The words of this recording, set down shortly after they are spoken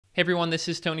everyone, this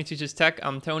is Tony Teaches Tech.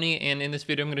 I'm Tony, and in this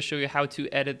video I'm going to show you how to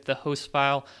edit the host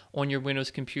file on your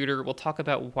Windows computer. We'll talk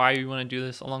about why you want to do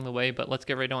this along the way, but let's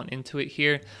get right on into it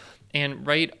here. And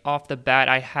right off the bat,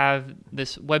 I have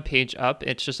this web page up.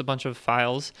 It's just a bunch of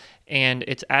files, and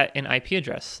it's at an IP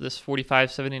address, this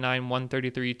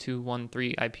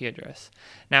 45.79.133.213 IP address.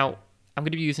 Now, I'm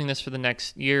going to be using this for the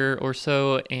next year or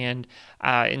so, and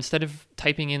instead of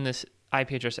typing in this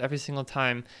IP address every single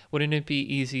time, wouldn't it be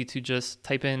easy to just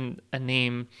type in a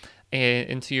name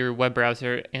into your web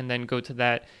browser and then go to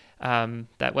that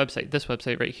website, this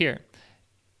website right here?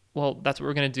 Well, that's what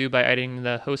we're going to do by editing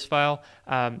the host file.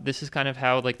 This is kind of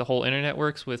how like the whole internet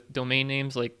works with domain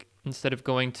names. Like instead of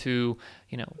going to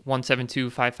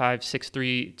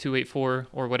 172.55.63.284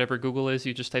 or whatever Google is,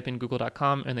 you just type in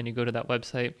google.com and then you go to that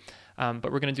website. But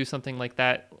we're going to do something like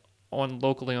that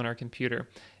locally on our computer,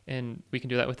 and we can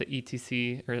do that with the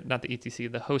etc, or not the etc,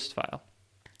 the host file.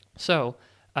 So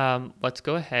let's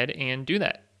go ahead and do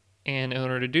that. And in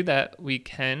order to do that, we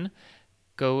can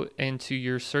go into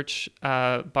your search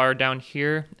bar down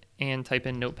here and type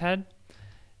in Notepad.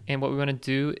 And what we want to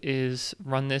do is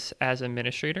run this as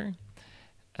administrator.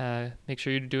 Make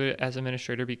sure you do it as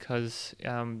administrator because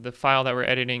the file that we're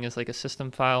editing is like a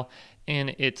system file,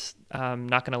 and it's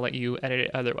not going to let you edit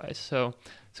it otherwise. So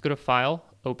let's go to File,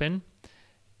 Open,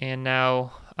 and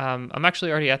now I'm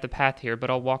actually already at the path here, but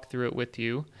I'll walk through it with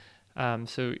you.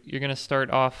 So you're going to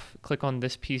start off, click on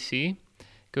this PC,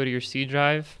 go to your C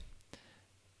drive,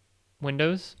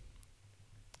 Windows,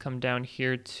 come down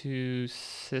here to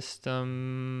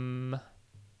System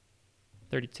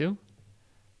 32,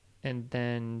 and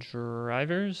then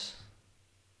Drivers,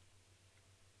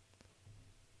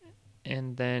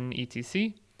 and then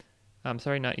etc. I'm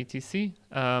sorry, not etc.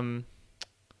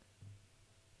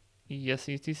 Yes,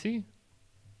 etc.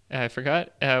 I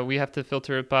forgot. We have to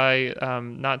filter it by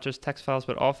not just text files,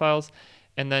 but all files.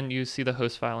 And then you see the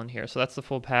host file in here. So that's the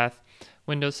full path.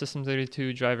 Windows System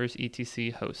 32, drivers,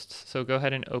 etc, hosts. So go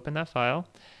ahead and open that file.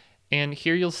 And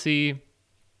here you'll see,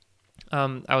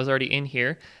 I was already in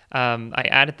here. I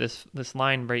added this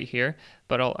line right here,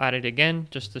 but I'll add it again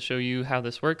just to show you how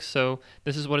this works. So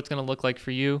this is what it's going to look like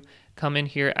for you. Come in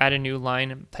here, add a new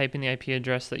line, type in the IP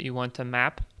address that you want to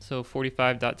map. So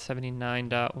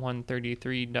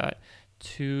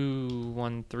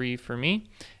 45.79.133.213 for me.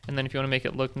 And then if you want to make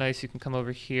it look nice, you can come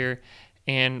over here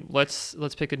and let's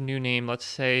pick a new name. Let's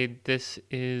say this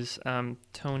is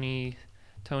Tony's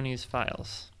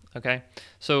files. Okay.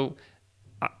 So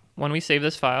when we save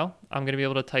this file, I'm going to be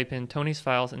able to type in Tony's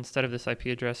files instead of this IP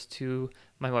address to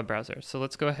my web browser. So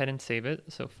let's go ahead and save it.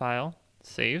 So File,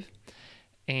 Save,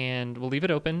 and we'll leave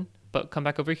it open, but come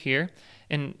back over here.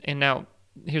 And now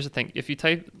here's the thing. If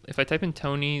I type in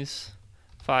Tony's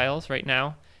files right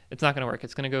now, it's not going to work.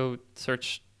 It's going to go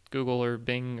search Google or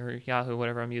Bing or Yahoo,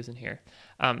 whatever I'm using here.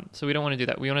 So we don't want to do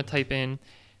that. We want to type in,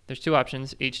 there's two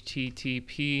options,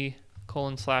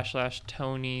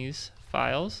 http://Tony's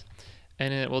files.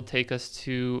 And it will take us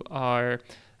to our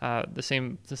the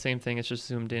same thing. It's just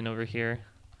zoomed in over here,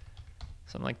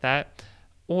 something like that.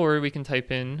 Or we can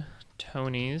type in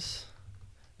Tony's,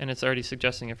 and it's already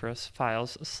suggesting it for us,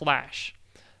 files /.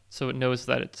 So it knows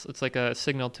that it's like a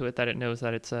signal to it that it knows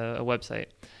that it's a website.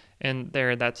 And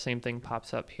there, that same thing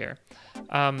pops up here.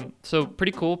 So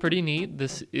pretty cool, pretty neat.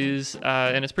 This is,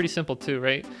 and it's pretty simple too,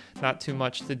 right? Not too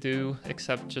much to do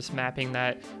except just mapping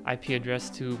that IP address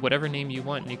to whatever name you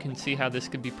want. And you can see how this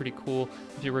could be pretty cool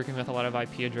if you're working with a lot of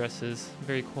IP addresses.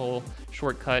 Very cool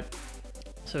shortcut.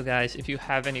 So guys, if you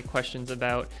have any questions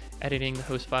about editing the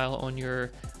host file on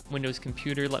your Windows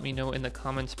computer, let me know in the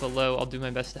comments below. I'll do my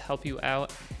best to help you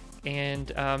out.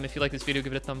 And if you like this video,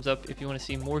 give it a thumbs up. If you want to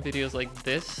see more videos like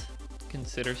this,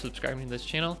 consider subscribing to this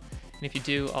channel. And if you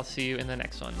do, I'll see you in the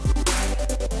next one.